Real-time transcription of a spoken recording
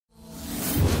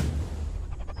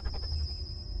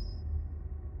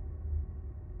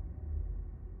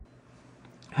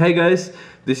Hey guys,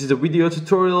 this is a video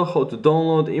tutorial how to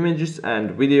download images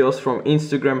and videos from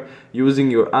Instagram using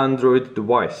your Android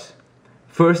device.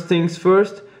 First things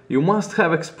first, you must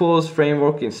have Xposed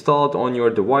framework installed on your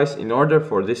device in order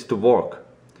for this to work.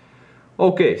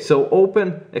 Okay, so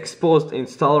open Xposed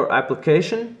installer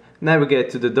application, navigate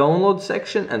to the download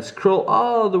section and scroll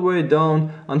all the way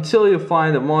down until you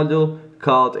find a module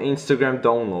called Instagram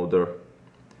Downloader.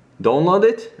 Download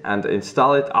it and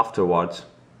install it afterwards.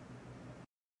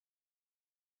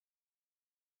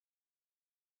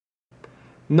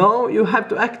 Now you have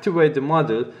to activate the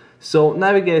module, so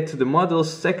navigate to the modules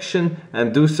section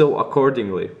and do so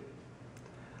accordingly.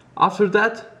 After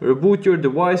that, reboot your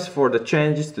device for the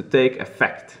changes to take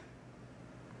effect.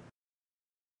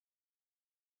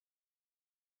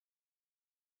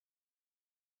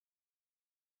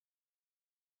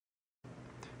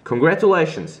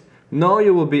 Congratulations! Now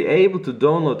you will be able to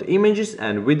download images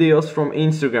and videos from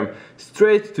Instagram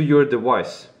straight to your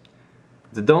device.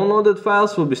 The downloaded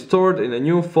files will be stored in a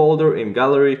new folder in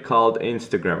Gallery called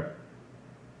Instagram.